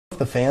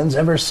the fans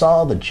ever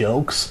saw the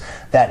jokes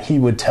that he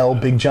would tell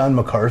Big John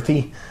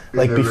McCarthy,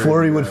 like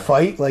before he would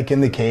fight, like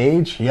in the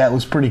cage. Yeah, it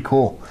was pretty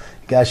cool.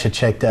 You guys should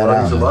check that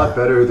out. He's a lot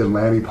better than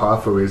Lanny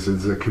Poffo is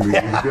as a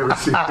comedian. Have you ever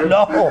seen him?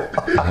 No.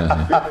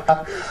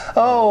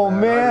 Oh,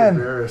 man. I'm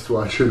embarrassed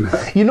watching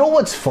that. You know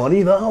what's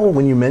funny, though,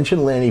 when you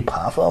mentioned Lanny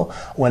Poffo?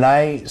 When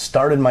I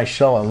started my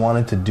show,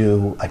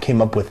 I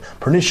came up with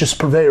pernicious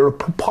purveyor of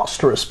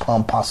preposterous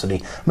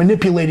pomposity,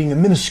 manipulating the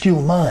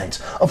minuscule minds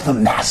of the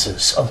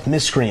masses of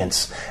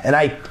miscreants. And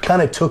I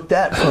kind of took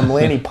that from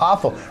Lanny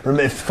Poffo.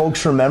 If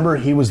folks remember,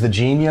 he was the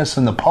genius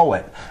and the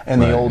poet in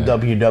the old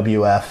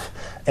WWF.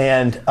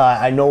 And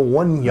I know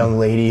one young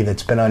lady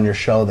that's been on your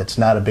show that's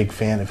not a big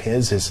fan of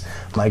his is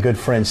my good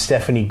friend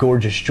Stephanie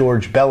Gorgeous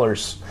George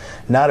Bellers.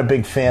 Not a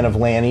big fan of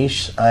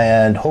Lanny's,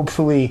 and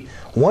hopefully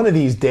one of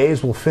these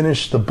days we'll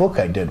finish the book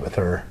I did with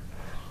her.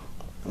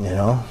 You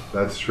know?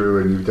 That's true,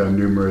 and you've done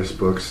numerous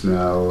books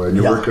now, and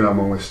you're working on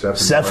one with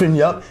Stephen.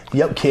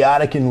 Yep.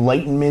 Chaotic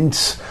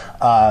Enlightenment,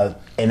 An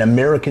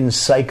American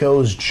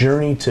Psycho's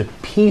Journey to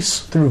Peace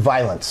Through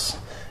Violence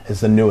is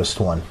the newest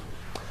one.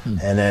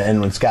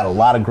 And it's got a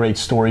lot of great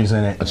stories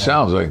in it. It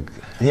sounds like...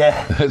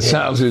 Yeah. It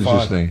sounds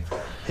interesting.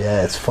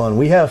 Yeah, it's fun.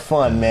 We have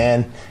fun,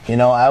 man. You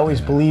know, I always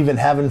believe in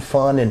having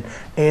fun,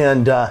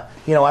 and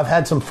you know, I've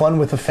had some fun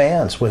with the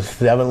fans, with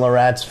Devin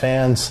Larratt's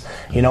fans,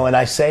 you know, and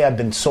I say I've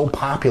been so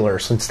popular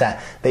since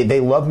that. They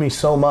love me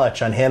so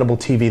much on Hannibal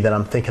TV that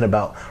I'm thinking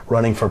about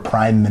running for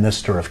Prime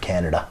Minister of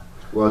Canada.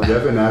 Well,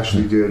 Devin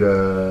actually did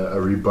a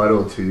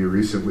rebuttal to you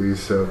recently,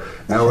 so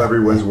now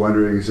everyone's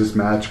wondering, is this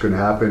match going to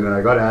happen? And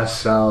I got to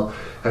ask Sal,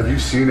 have you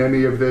seen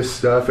any of this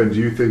stuff, and do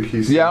you think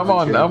he's... Yeah, I'm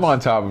on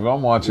top of it.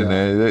 I'm watching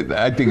it.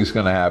 I think it's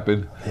going to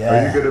happen. Yeah.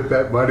 Are you going to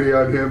bet money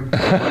on him?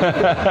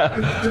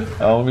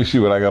 Let me see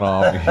what I got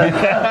on me.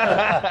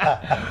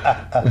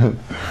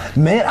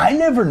 Man, I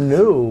never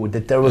knew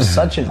that there was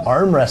such an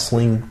arm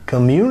wrestling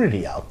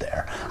community out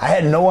there. I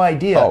had no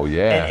idea. Oh,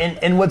 yeah.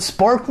 And what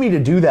sparked me to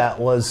do that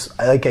was,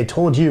 like I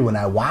told you, when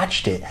I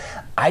watched it,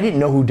 I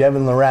didn't know who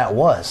Devin Larratt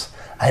was.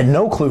 I had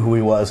no clue who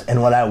he was.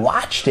 And when I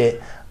watched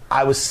it,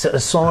 I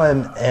saw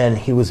him, and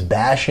he was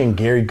bashing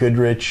Gary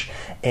Goodrich,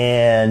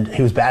 and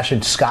he was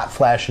bashing Scott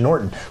Flash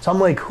Norton. So I'm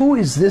like, who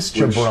is this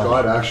jabroni?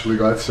 Scott actually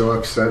got so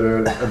upset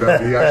about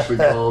he actually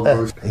called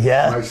both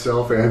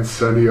myself and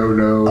Sonny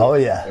Ono. Oh,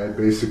 yeah. And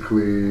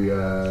basically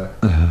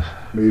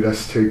made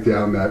us take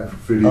down that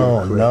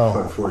video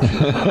clip,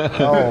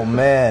 unfortunately. Oh,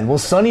 man. Well,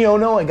 Sonny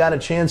Ono, I got a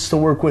chance to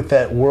work with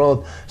that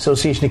World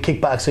Association of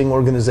Kickboxing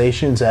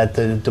Organizations at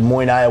the Des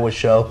Moines, Iowa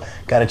show.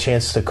 Got a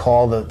chance to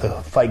call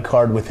the fight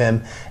card with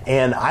him.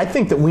 And I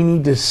think that we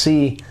need to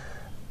see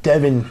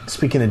Devin,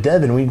 speaking of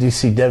Devin, we need to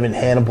see Devin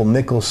Hannibal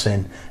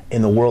Nicholson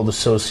in the World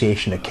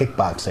Association of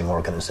Kickboxing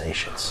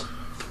Organizations.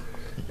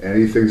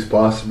 Anything's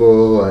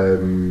possible.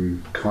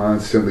 I'm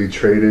constantly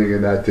training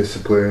in that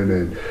discipline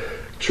and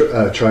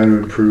trying to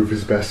improve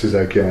as best as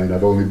I can.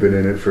 I've only been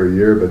in it for a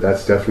year, but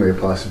that's definitely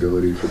a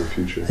possibility for the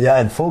future. Yeah,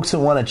 and folks that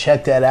want to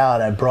check that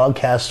out, I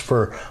broadcast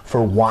for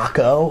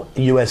WACO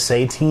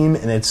USA team,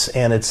 and it's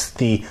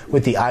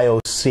with the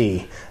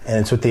IOC, and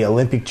it's with the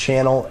Olympic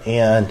Channel,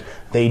 and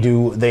they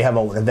have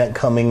an event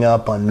coming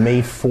up on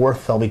May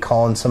 4th. They'll be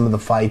calling some of the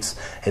fights.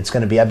 It's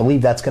going to be, I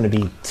believe that's going to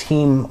be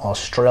Team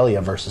Australia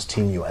versus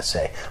Team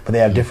USA. But they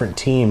have different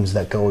teams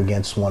that go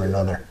against one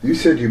another. You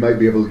said you might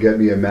be able to get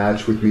me a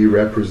match with me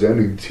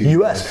representing Team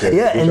USA.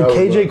 Yeah, and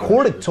KJ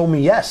Kordick told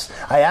me yes.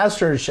 I asked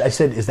her, I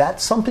said, is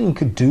that something you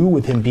could do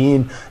with him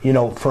being, you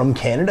know, from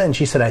Canada? And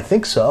she said, I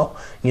think so.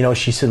 You know,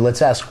 she said,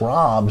 let's ask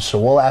Rob.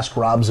 So we'll ask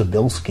Rob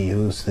Zabilski,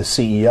 who's the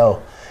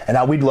CEO. And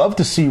we'd love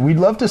to see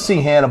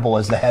Hannibal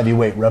as the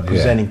heavyweight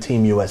representing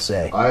Team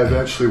USA. I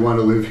eventually want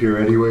to live here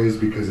anyways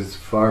because it's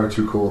far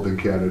too cold in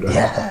Canada.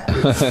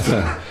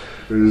 Yeah.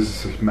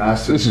 There's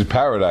massive. This is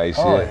paradise.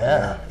 Oh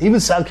yeah.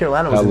 Even South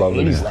Carolina was in the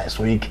 80s last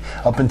week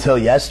up until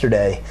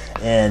yesterday.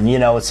 And you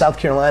know, South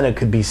Carolina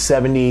could be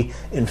 70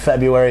 in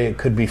February. It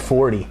could be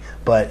 40,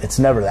 but it's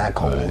never that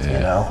cold. You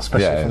know,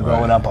 especially from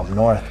growing up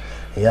north.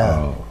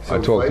 Yeah. So I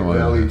talked to my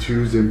Valley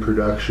 2's in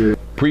production.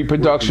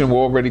 Pre-production, we're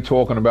already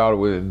talking about it.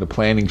 We're in the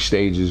planning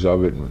stages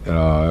of it.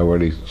 I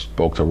already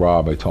spoke to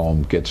Rob. I told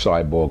him, get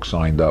Cyborg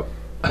signed up.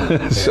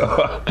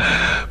 So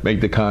make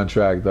the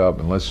contract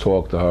up and let's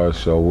talk to her.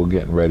 So we're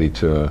getting ready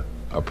to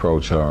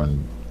approach her,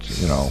 and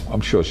you know,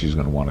 I'm sure she's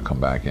going to want to come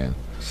back in.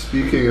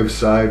 Speaking of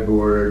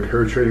Cyborg,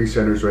 her training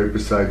center is right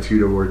beside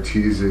Tito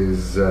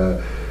Ortiz's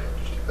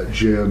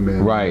gym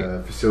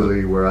and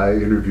facility where I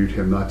interviewed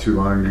him not too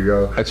long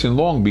ago. That's in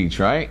Long Beach,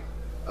 right?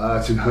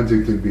 It's in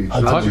Huntington Beach.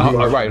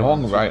 Right.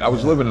 I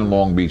was living in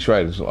Long Beach,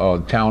 right? It's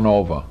town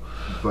over.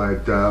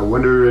 But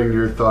wondering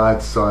your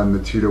thoughts on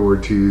the Tito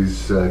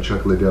Ortiz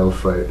Chuck Liddell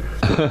fight.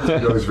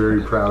 I was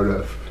very proud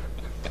of.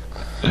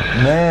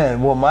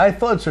 Man, well, my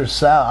thoughts are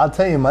Sal. I'll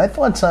tell you, my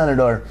thoughts on it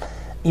are,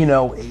 you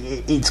know,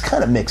 it's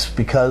kind of mixed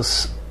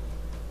because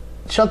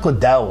Chuck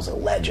Liddell was a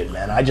legend,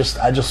 man. I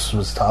just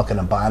was talking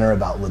to Bonner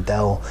about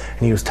Liddell, and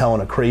he was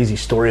telling a crazy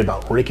story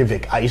about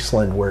Reykjavik,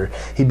 Iceland, where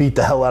he beat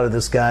the hell out of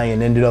this guy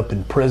and ended up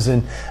in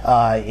prison.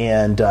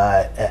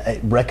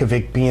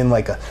 Reykjavik being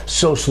like a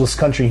socialist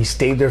country, he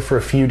stayed there for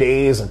a few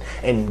days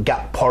and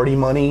got party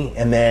money,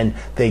 and then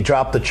they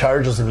dropped the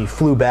charges and he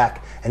flew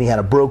back. And he had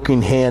a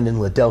broken hand, and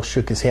Liddell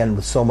shook his hand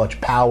with so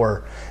much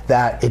power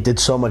that it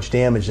did so much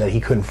damage that he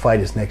couldn't fight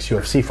his next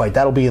UFC fight.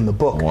 That'll be in the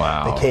book,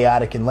 wow. The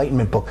Chaotic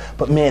Enlightenment book.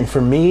 But man, for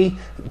me,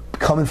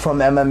 coming from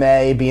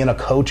MMA, being a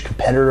coach,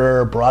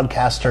 competitor,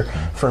 broadcaster,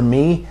 for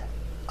me,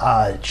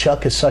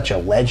 Chuck is such a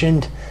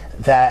legend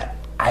that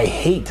I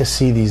hate to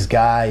see these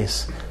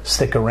guys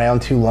stick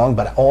around too long,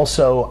 but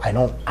also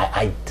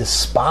I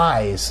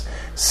despise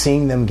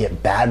seeing them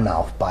get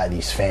badmouthed by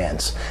these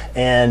fans.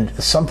 And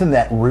something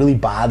that really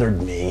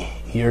bothered me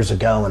years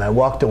ago, and I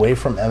walked away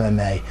from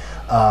MMA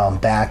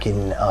back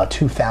in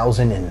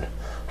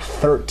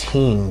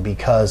 2013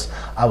 because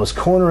I was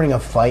cornering a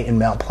fight in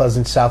Mount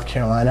Pleasant, South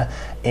Carolina,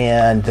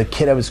 and the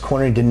kid I was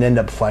cornering didn't end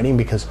up fighting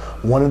because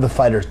one of the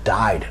fighters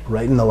died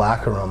right in the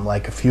locker room,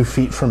 like a few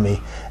feet from me.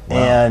 Wow.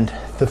 And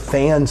the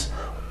fans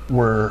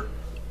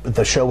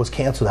the show was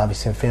canceled,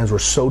 obviously, and fans were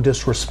so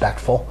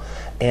disrespectful,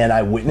 and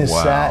I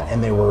witnessed that,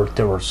 and they were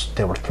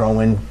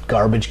throwing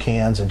garbage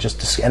cans and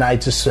I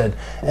just said,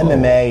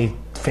 MMA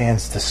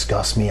fans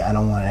disgust me. I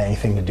don't want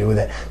anything to do with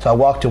it. So I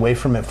walked away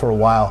from it for a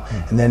while,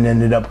 and then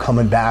ended up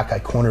coming back. I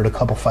cornered a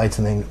couple fights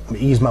and then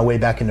eased my way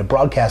back into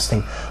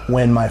broadcasting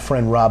when my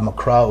friend Rob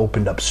McCraw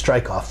opened up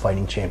Strikeoff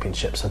Fighting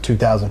Championships in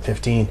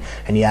 2015,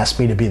 and he asked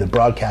me to be the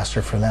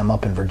broadcaster for them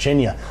up in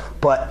Virginia.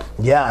 But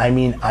yeah, I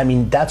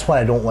mean that's what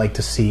I don't like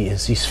to see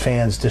is these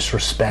fans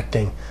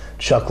disrespecting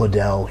Chuck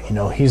Liddell. You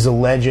know, he's a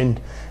legend,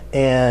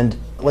 and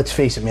let's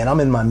face it, man, I'm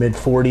in my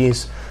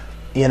mid-40s.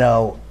 You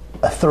know,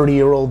 a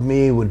 30-year-old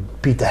me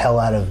would beat the hell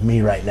out of me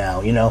right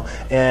now, you know?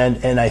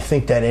 And I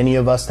think that any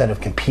of us that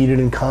have competed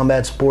in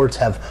combat sports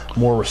have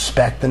more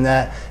respect than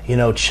that. You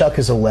know, Chuck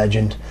is a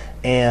legend,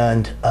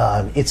 and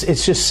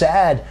it's just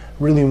sad,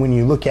 really, when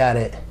you look at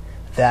it,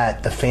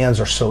 that the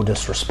fans are so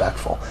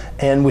disrespectful.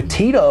 And with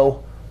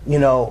Tito, you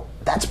know,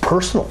 that's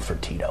personal for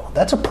Tito.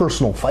 That's a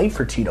personal fight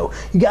for Tito.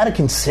 You got to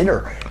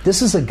consider,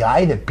 this is a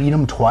guy that beat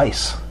him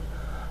twice.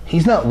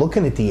 He's not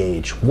looking at the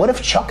age. What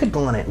if Chuck had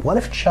gone in? What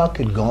if Chuck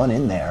had gone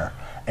in there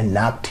and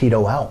knocked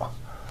Tito out?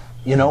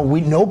 You know,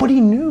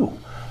 nobody knew.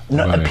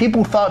 Right.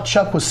 People thought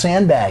Chuck was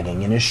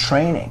sandbagging in his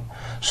training.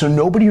 So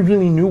nobody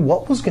really knew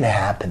what was going to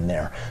happen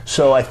there.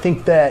 So I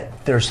think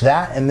that there's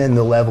that, and then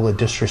the level of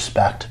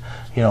disrespect,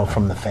 you know,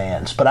 from the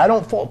fans. But I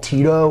don't fault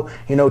Tito.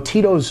 You know,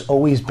 Tito's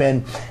always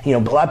been, you know,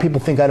 a lot of people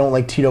think I don't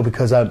like Tito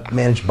because I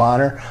managed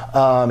Bonner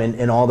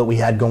and all that we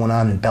had going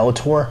on in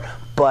Bellator.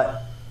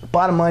 But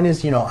bottom line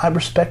is, you know, I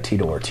respect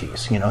Tito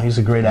Ortiz. You know, he's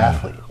a great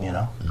athlete, you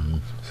know.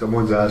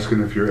 Someone's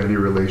asking if you're any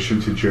relation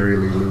to Jerry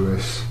Lee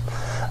Lewis.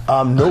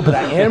 No, but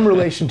I am in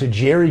relation to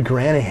Jerry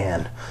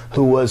Granahan,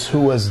 who was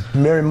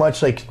very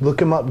much like,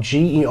 look him up,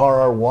 Gerry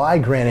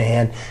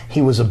Granahan.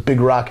 He was a big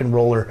rock and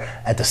roller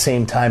at the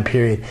same time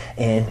period,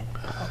 and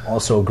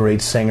also a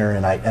great singer,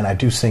 and I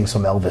do sing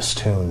some Elvis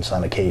tunes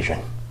on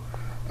occasion.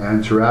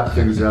 And to wrap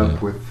things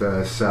up with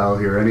Sal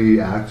here, any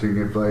acting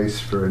advice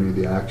for any of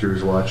the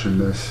actors watching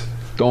this?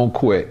 Don't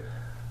quit.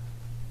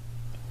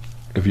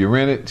 If you're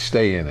in it,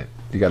 stay in it.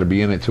 You got to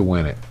be in it to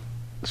win it.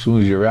 As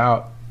soon as you're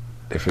out,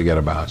 they forget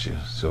about you.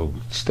 So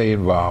stay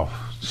involved.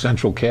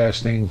 Central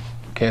Casting,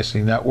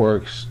 casting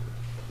networks,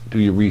 do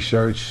your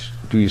research,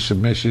 do your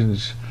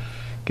submissions,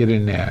 get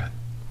in there.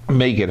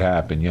 Make it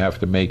happen. You have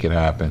to make it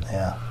happen.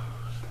 Yeah.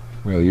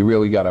 Really, you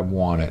really got to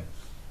want it.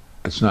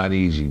 It's not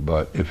easy,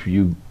 but if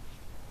you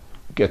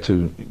get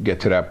to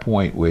that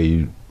point where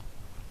you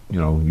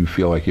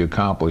feel like you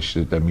accomplished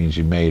it, that means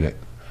you made it.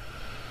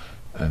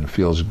 And it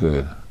feels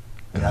good.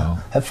 You know?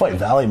 That Fight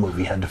Valley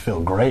movie had to feel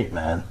great,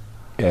 man.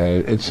 Yeah,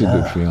 it's a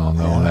good feeling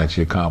knowing that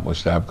you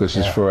accomplished that, because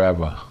it's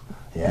forever.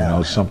 Yeah, you know,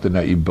 it's something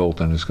that you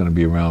built, and it's going to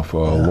be around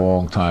for a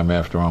long time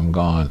after I'm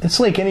gone. It's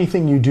like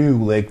anything you do,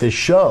 like this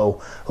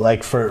show,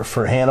 like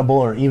for Hannibal,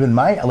 or even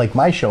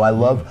my show. I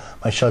love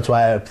my show. That's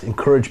why I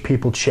encourage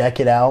people, check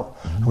it out.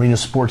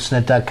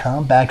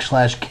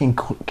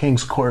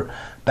 arenasportsnet.com/Kings Court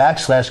 /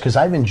 because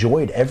I've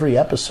enjoyed every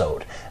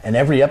episode, and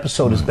every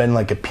episode has been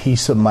like a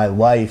piece of my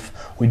life.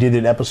 We did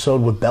an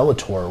episode with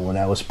Bellator when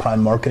I was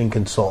prime marketing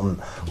consultant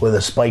with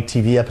a Spike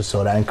TV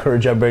episode. I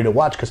encourage everybody to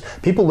watch, because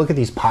people look at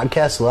these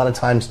podcasts a lot of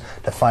times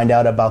to find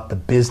out about the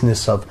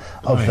business of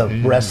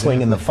the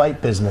wrestling and the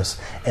fight business,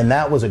 and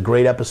that was a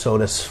great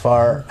episode as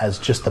far as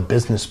just the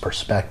business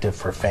perspective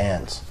for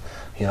fans.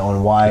 You know,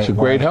 and why it's a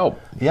great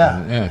help.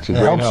 Yeah, it's a it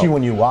great helps help. You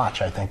when you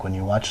watch. I think when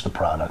you watch the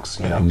products,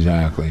 you know.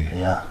 Exactly.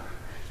 Yeah.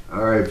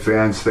 All right,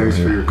 fans, thanks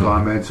for your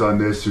comments on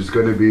this. There's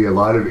going to be a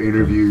lot of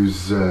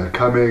interviews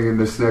coming in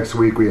this next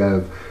week. We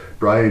have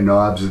Brian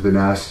Knobs of the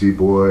Nasty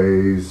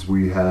Boys.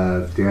 We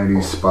have Danny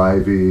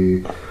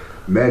Spivey.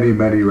 Many,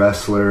 many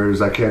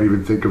wrestlers. I can't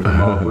even think of them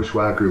all.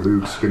 Bushwhacker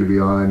Luke's going to be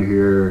on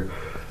here.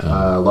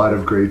 A lot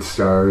of great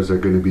stars are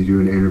going to be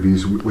doing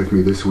interviews with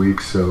me this week,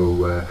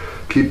 so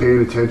keep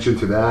paying attention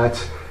to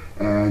that.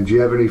 And do you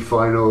have any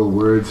final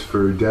words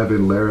for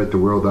Devin Larratt, the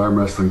World Arm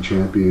Wrestling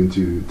Champion,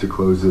 to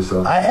close this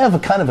up? I have a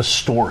kind of a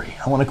story.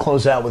 I want to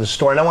close out with a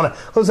story, and I want to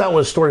close out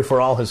with a story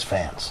for all his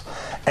fans.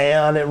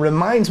 And it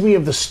reminds me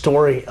of the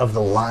story of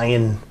the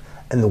lion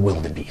and the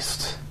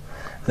wildebeest.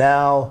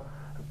 Now,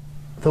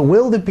 the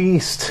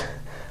wildebeest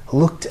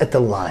looked at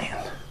the lion.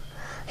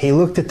 He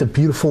looked at the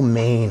beautiful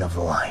mane of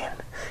the lion.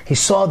 He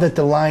saw that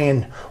the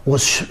lion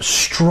was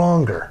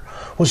stronger,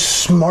 was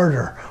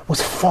smarter,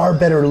 was far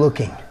better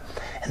looking.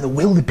 And the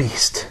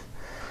wildebeest,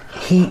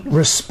 he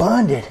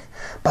responded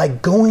by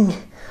going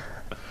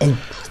and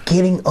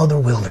getting other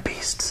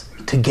wildebeests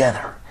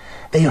together.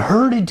 They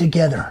herded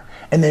together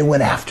and they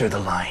went after the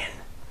lion.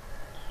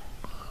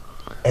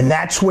 And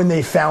that's when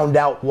they found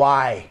out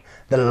why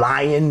the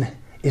lion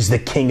is the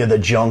king of the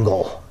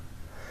jungle.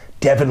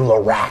 Devin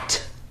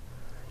Larratt,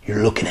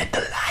 you're looking at the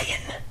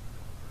lion.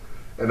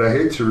 And I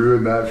hate to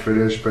ruin that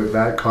finish, but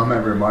that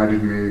comment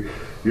reminded me,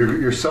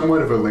 you're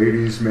somewhat of a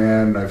ladies'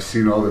 man. I've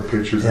seen all the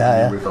pictures of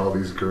you with all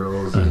these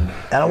girls. And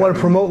I want to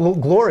promote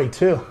Glory,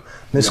 too.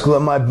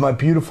 My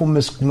beautiful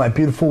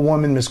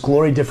woman, Miss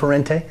Glory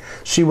Differente.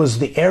 She was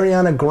the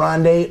Ariana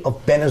Grande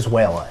of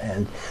Venezuela,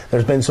 and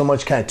there's been so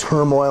much kind of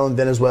turmoil in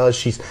Venezuela.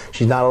 She's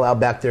not allowed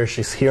back there.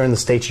 She's here in the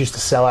States. She used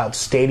to sell out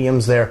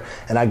stadiums there,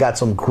 and I got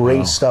some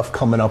great stuff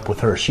coming up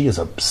with her. She is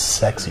a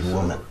sexy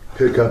woman.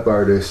 Pickup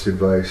artist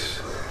advice.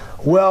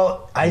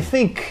 Well, I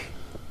think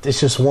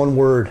it's just one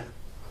word,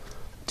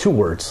 2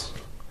 words.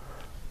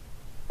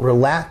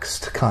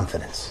 Relaxed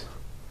confidence.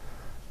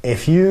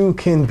 If you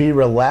can be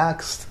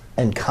relaxed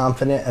and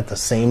confident at the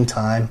same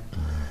time,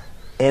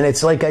 and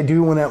it's like I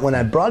do when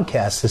I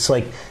broadcast. It's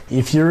like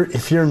if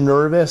you're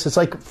nervous, it's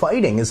like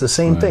fighting. It's the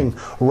same thing.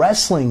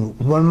 Wrestling.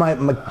 One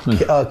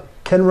of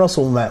Ken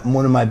Russell,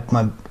 one of my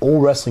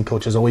old wrestling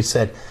coaches, always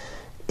said,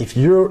 if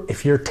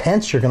you're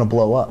tense, you're going to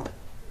blow up.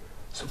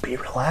 So be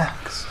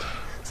relaxed.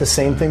 It's the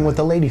same thing with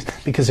the ladies,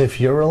 because if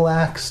you're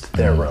relaxed,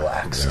 they're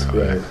relaxed.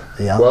 Right.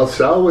 Yeah. Well,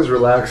 Sal was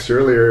relaxed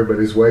earlier, but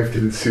his wife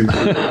didn't seem to.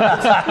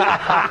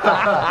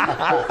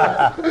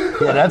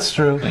 Yeah, that's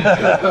true.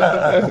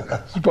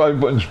 She's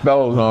probably putting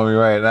spells on me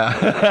right now.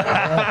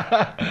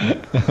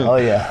 Oh,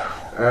 yeah.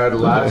 And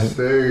last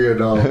thing,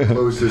 and I'll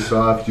close this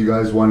off. Do you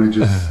guys want to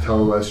just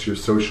tell us your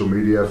social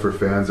media for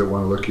fans that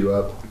want to look you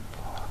up?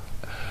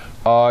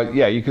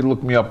 Yeah, you can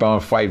look me up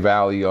on Fight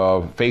Valley,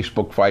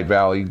 Facebook,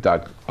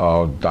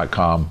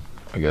 fightvalley.com.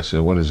 I guess,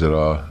 what is it?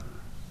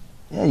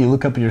 Yeah, you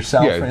look up your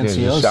Sal Franciosa.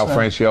 Yeah, Sal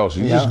Franciosa.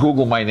 You just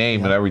Google my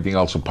name and everything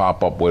else will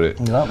pop up with it.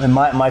 Yeah, and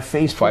my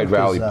Facebook Fight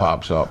Valley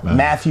pops up. Man.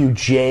 Matthew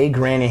J.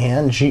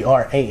 Granahan,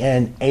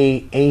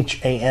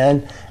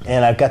 Granahan,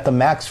 and I've got the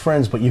max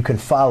friends, but you can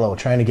follow,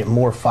 trying to get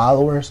more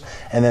followers.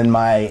 And then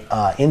my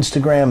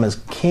Instagram is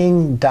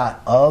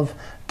king.of.Connecticut,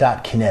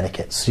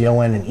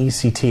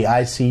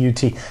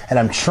 CONNECTICUT, and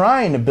I'm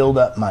trying to build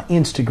up my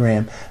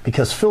Instagram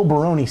because Phil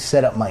Baroni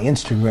set up my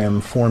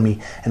Instagram for me,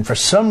 and for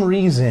some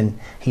reason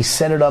he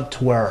set it up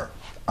to where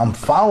I'm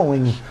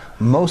following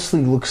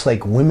mostly looks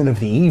like women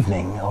of the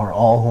evening, or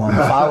all who I'm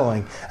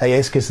following. I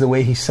guess because the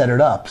way he set it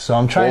up. So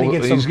I'm trying to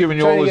get some. He's giving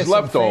you all his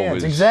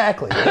leftovers.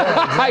 Exactly.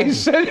 Yeah, exactly. He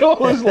said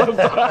all his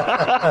leftovers.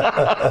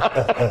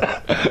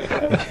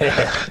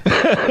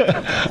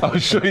 I'm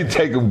sure he'd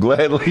take them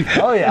gladly.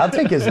 Oh yeah, I'll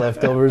take his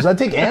leftovers. I'll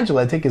take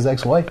Angela. I take his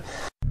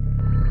ex-wife.